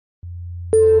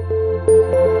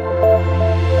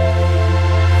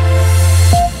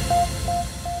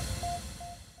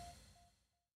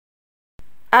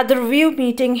At the review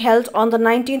meeting held on the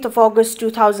 19th of August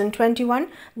 2021,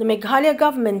 the Meghalaya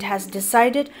government has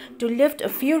decided to lift a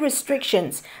few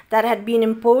restrictions that had been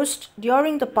imposed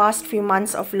during the past few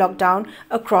months of lockdown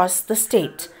across the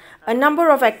state. A number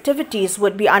of activities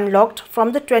would be unlocked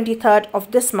from the 23rd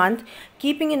of this month,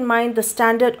 keeping in mind the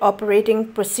standard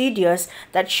operating procedures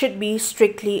that should be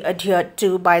strictly adhered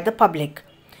to by the public.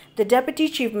 The Deputy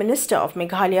Chief Minister of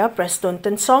Meghalaya, Preston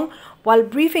Tensong, while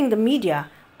briefing the media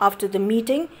after the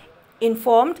meeting,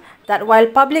 informed that while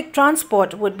public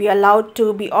transport would be allowed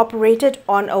to be operated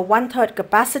on a one-third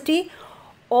capacity,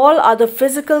 all other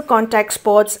physical contact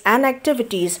sports and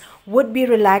activities would be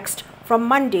relaxed from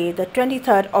Monday, the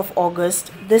 23rd of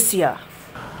August this year.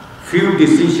 Few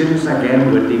decisions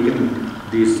again were taken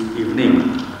this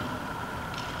evening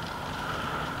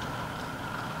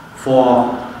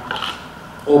for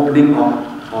opening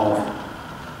up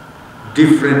of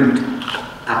different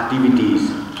activities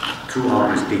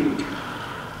throughout the state.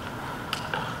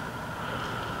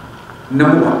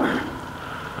 Number one,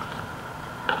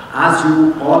 as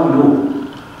you all know,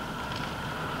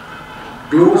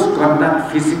 close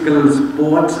contact physical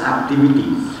sports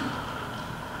activities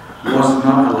was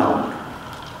not allowed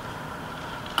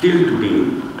till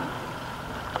today.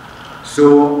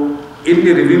 So in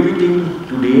the review meeting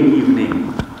today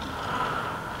evening,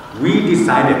 we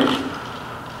decided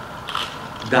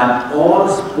that all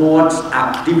sports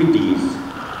activities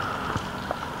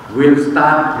will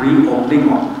start reopening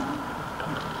up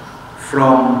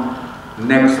from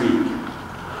next week,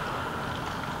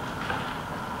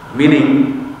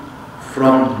 meaning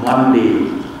from Monday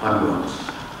onwards.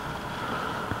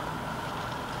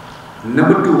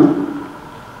 Number two,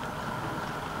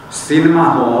 cinema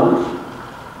halls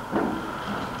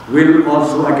will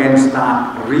also again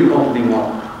start reopening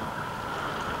up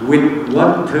with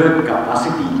one-third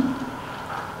capacity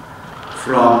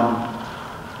from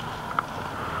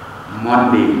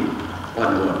Monday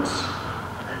onwards.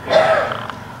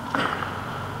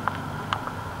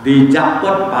 The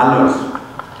jackpot parlors,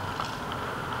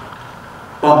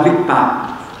 public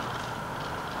park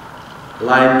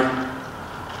like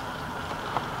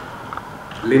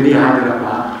Lady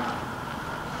Hyderabad,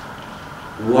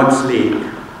 Watts Lake,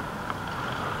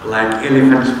 like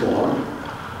Elephant's Fall,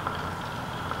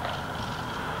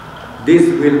 this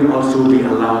will also be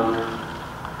allowed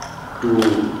to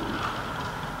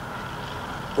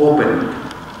open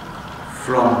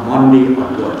from Monday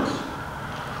onwards.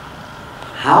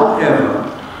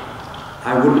 However,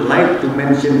 I would like to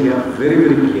mention here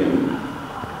very clearly,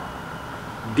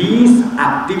 these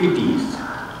activities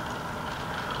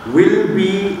will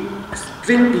be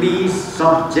strictly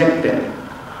subjected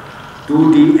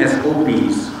to the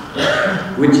SOPs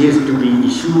which is to be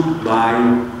issued by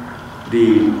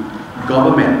the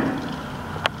government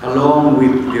along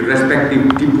with the respective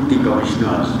deputy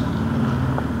commissioners.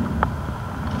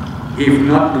 If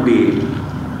not today,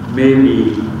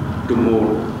 maybe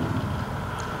tomorrow.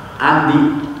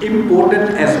 And the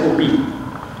important SOP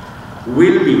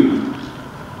will be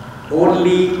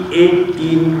only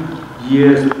 18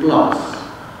 years plus.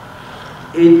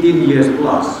 18 years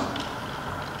plus.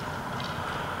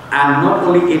 And not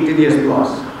only 18 years plus,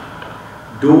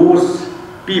 those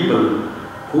people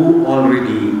who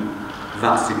already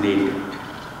vaccinated.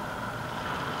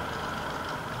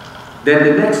 Then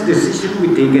the next decision we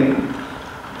taken,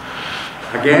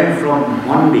 again from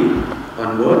Monday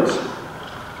onwards,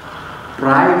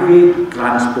 private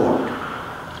transport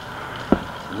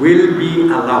will be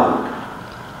allowed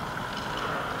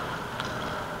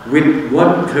with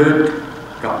one-third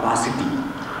capacity.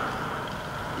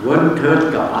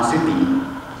 One-third capacity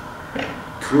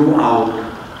throughout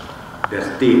the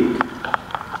state.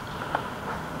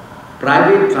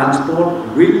 Private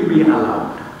transport will be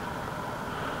allowed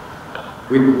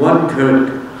with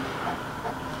one-third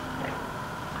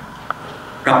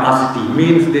capacity,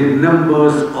 means the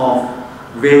numbers of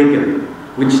vehicles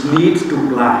which needs to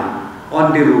ply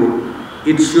on the road,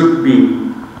 it should be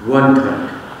one-third.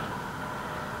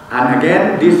 And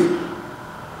again, this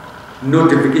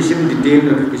notification, detailed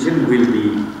notification will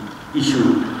be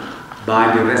issued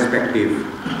by the respective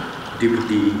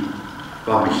deputy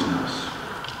commissioners.